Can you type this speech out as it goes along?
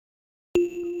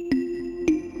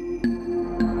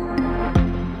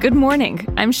Good morning.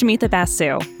 I'm Shamita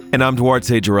Basu. And I'm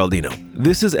Duarte Geraldino.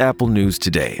 This is Apple News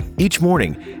Today. Each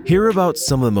morning, hear about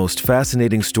some of the most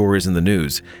fascinating stories in the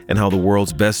news and how the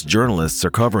world's best journalists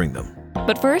are covering them.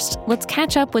 But first, let's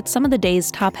catch up with some of the day's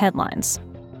top headlines.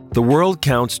 The world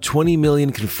counts 20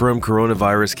 million confirmed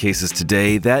coronavirus cases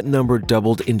today. That number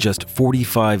doubled in just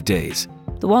 45 days.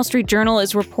 The Wall Street Journal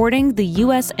is reporting the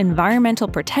U.S. Environmental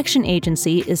Protection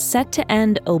Agency is set to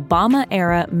end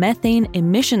Obama-era methane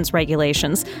emissions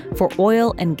regulations for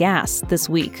oil and gas this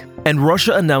week. And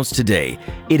Russia announced today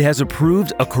it has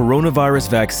approved a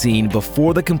coronavirus vaccine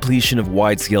before the completion of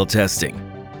wide-scale testing.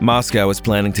 Moscow is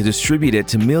planning to distribute it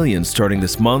to millions starting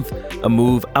this month, a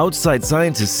move outside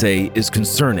scientists say is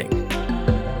concerning.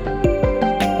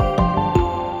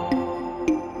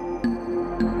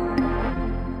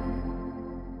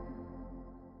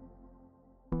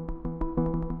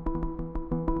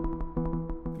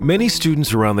 Many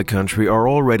students around the country are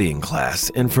already in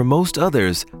class, and for most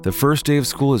others, the first day of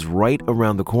school is right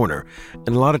around the corner. And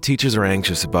a lot of teachers are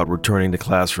anxious about returning to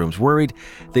classrooms, worried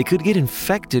they could get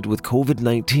infected with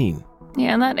COVID-19.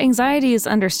 Yeah, and that anxiety is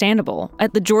understandable.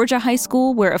 At the Georgia high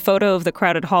school, where a photo of the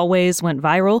crowded hallways went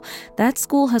viral, that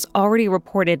school has already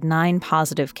reported 9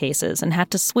 positive cases and had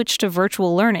to switch to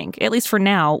virtual learning, at least for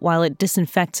now, while it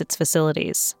disinfects its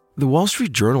facilities. The Wall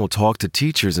Street Journal talked to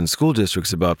teachers and school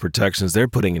districts about protections they're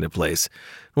putting into place.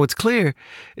 What's clear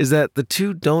is that the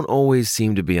two don't always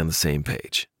seem to be on the same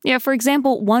page. Yeah, for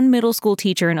example, one middle school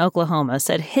teacher in Oklahoma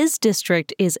said his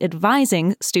district is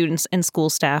advising students and school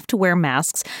staff to wear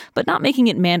masks, but not making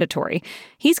it mandatory.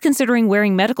 He's considering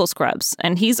wearing medical scrubs,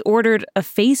 and he's ordered a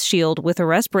face shield with a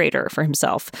respirator for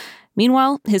himself.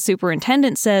 Meanwhile, his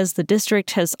superintendent says the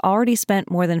district has already spent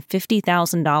more than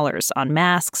 $50,000 on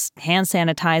masks, hand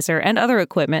sanitizer, and other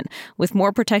equipment, with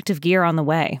more protective gear on the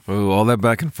way. Oh, all that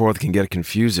back and forth can get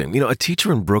confusing. A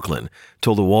teacher in Brooklyn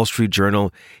told the Wall Street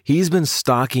Journal he's been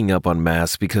stocking up on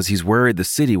masks because he's worried the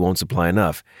city won't supply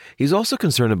enough. He's also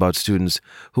concerned about students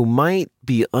who might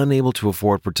be unable to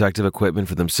afford protective equipment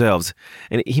for themselves.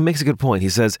 And he makes a good point. He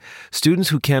says students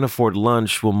who can't afford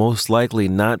lunch will most likely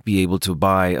not be able to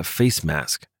buy a face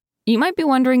mask. You might be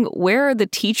wondering, where are the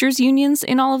teachers' unions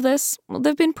in all of this? Well,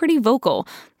 they've been pretty vocal.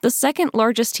 The second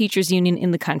largest teachers' union in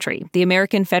the country, the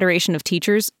American Federation of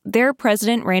Teachers, their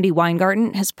president, Randy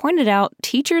Weingarten, has pointed out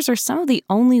teachers are some of the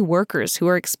only workers who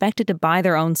are expected to buy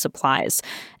their own supplies.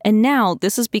 And now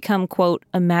this has become, quote,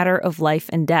 a matter of life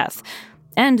and death.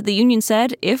 And the union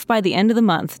said if by the end of the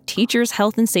month teachers'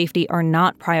 health and safety are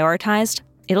not prioritized,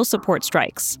 it'll support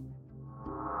strikes.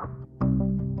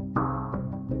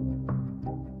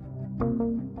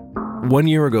 One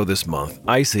year ago this month,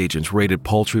 ICE agents raided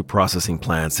poultry processing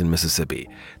plants in Mississippi.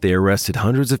 They arrested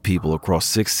hundreds of people across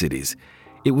 6 cities.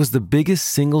 It was the biggest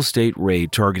single-state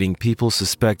raid targeting people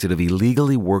suspected of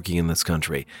illegally working in this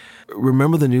country.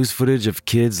 Remember the news footage of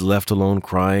kids left alone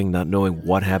crying, not knowing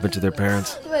what happened to their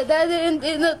parents? My dad didn't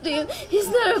do nothing. He's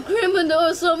not a criminal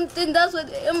or something. That's what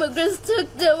the immigrants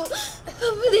took them.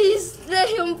 Please let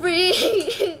him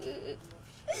free.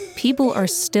 People are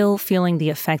still feeling the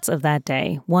effects of that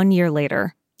day, 1 year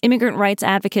later. Immigrant rights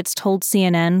advocates told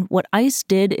CNN what ICE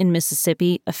did in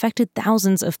Mississippi affected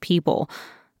thousands of people.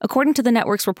 According to the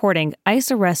network's reporting,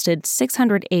 ICE arrested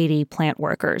 680 plant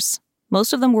workers.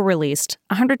 Most of them were released,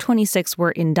 126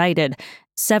 were indicted,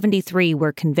 73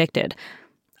 were convicted.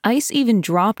 ICE even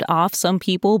dropped off some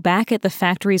people back at the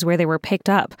factories where they were picked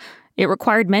up. It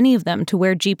required many of them to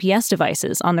wear GPS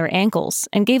devices on their ankles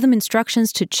and gave them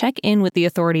instructions to check in with the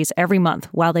authorities every month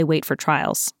while they wait for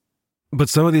trials. But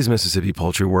some of these Mississippi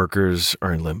poultry workers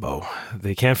are in limbo.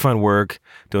 They can't find work,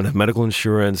 don't have medical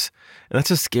insurance, and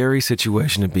that's a scary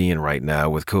situation to be in right now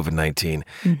with COVID-19.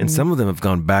 And some of them have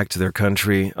gone back to their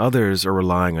country. Others are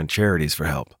relying on charities for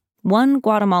help. One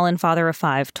Guatemalan father of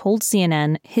 5 told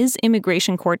CNN his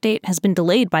immigration court date has been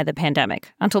delayed by the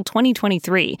pandemic until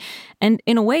 2023. And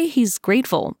in a way, he's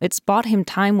grateful. It's bought him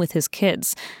time with his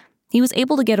kids. He was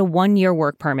able to get a 1-year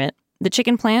work permit. The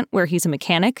chicken plant, where he's a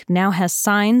mechanic, now has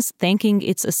signs thanking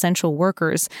its essential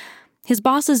workers. His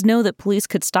bosses know that police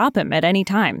could stop him at any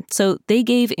time, so they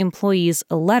gave employees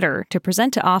a letter to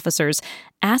present to officers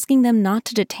asking them not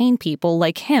to detain people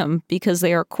like him because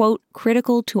they are, quote,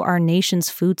 critical to our nation's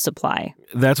food supply.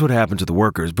 That's what happened to the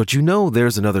workers, but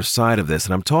there's another side of this,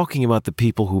 and I'm talking about the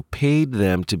people who paid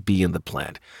them to be in the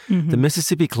plant. The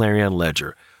Mississippi Clarion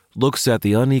Ledger looks at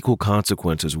the unequal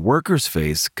consequences workers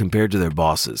face compared to their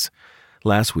bosses.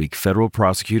 Last week, federal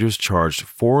prosecutors charged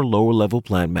 4 lower-level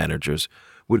plant managers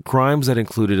with crimes that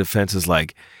included offenses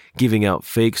like giving out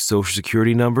fake Social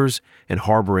Security numbers and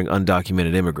harboring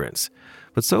undocumented immigrants.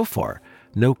 But so far,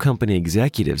 no company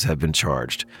executives have been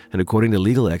charged. And according to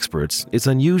legal experts, it's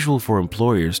unusual for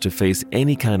employers to face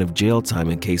any kind of jail time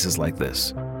in cases like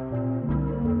this.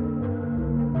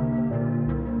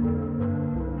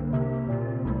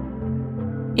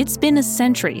 It's been a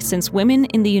century since women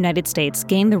in the United States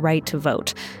gained the right to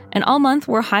vote, and all month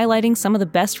we're highlighting some of the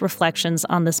best reflections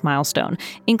on this milestone,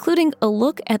 including a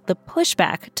look at the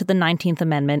pushback to the 19th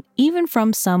Amendment, even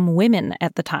from some women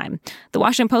at the time. The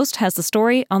Washington Post has the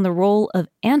story on the role of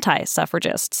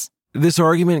anti-suffragists. This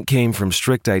argument came from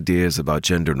strict ideas about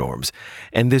gender norms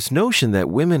and this notion that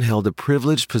women held a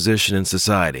privileged position in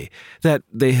society, that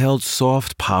they held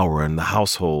soft power in the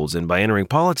households, and by entering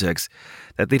politics,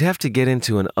 that they'd have to get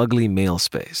into an ugly male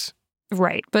space.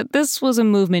 Right, but this was a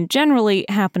movement generally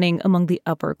happening among the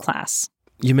upper class.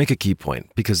 You make a key point,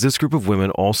 because this group of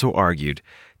women also argued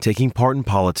taking part in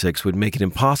politics would make it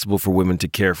impossible for women to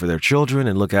care for their children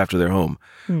and look after their home.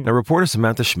 Now, reporter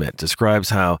Samantha Schmidt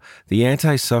describes how the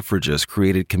anti-suffragists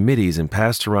created committees and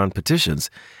passed around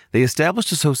petitions. They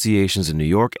established associations in New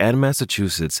York and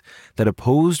Massachusetts that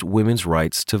opposed women's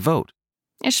rights to vote.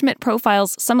 Schmidt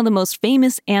profiles some of the most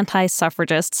famous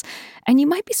anti-suffragists, and you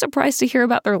might be surprised to hear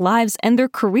about their lives and their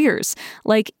careers,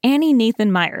 like Annie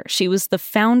Nathan Meyer. She was the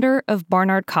founder of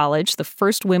Barnard College, the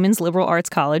first women's liberal arts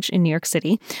college in New York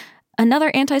City.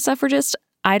 Another anti-suffragist,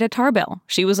 Ida Tarbell.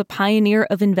 She was a pioneer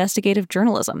of investigative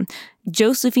journalism.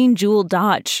 Josephine Jewell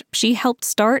Dodge. She helped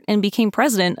start and became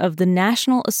president of the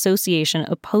National Association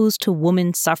Opposed to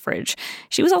Woman Suffrage.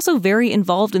 She was also very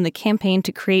involved in the campaign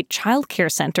to create child care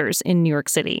centers in New York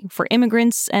City for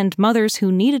immigrants and mothers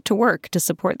who needed to work to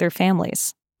support their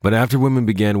families. But after women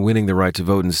began winning the right to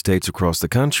vote in states across the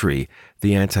country,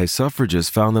 the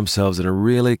anti-suffragists found themselves in a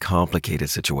really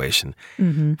complicated situation.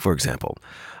 For example,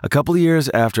 a couple of years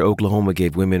after Oklahoma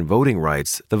gave women voting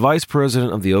rights, the vice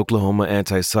president of the Oklahoma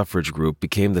anti-suffrage group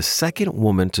became the second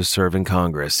woman to serve in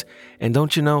Congress. And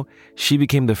don't you know, she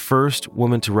became the first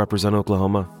woman to represent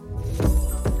Oklahoma.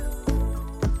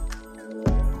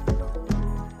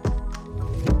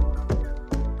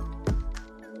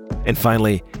 And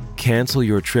finally, cancel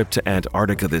your trip to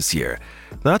Antarctica this year.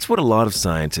 That's what a lot of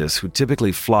scientists who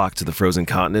typically flock to the frozen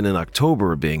continent in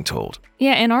October are being told.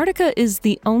 Yeah, Antarctica is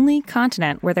the only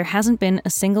continent where there hasn't been a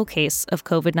single case of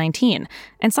COVID-19,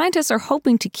 and scientists are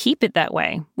hoping to keep it that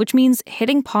way, which means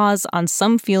hitting pause on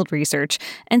some field research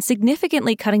and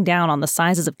significantly cutting down on the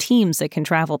sizes of teams that can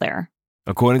travel there.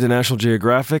 According to National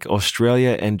Geographic,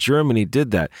 Australia and Germany did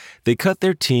that. They cut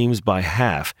their teams by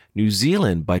half, New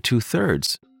Zealand by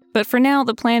 2/3. But for now,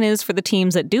 the plan is for the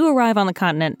teams that do arrive on the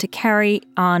continent to carry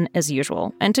on as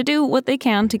usual and to do what they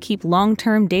can to keep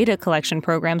long-term data collection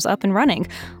programs up and running,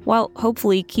 while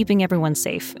hopefully keeping everyone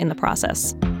safe in the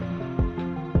process.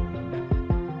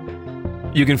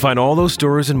 You can find all those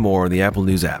stories and more in the Apple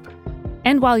News app.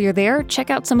 And while you're there, check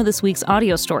out some of this week's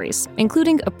audio stories,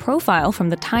 including a profile from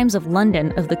the Times of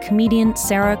London of the comedian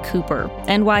Sarah Cooper,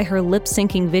 and why her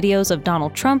lip-syncing videos of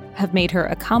Donald Trump have made her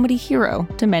a comedy hero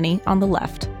to many on the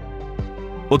left.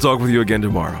 We'll talk with you again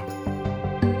tomorrow.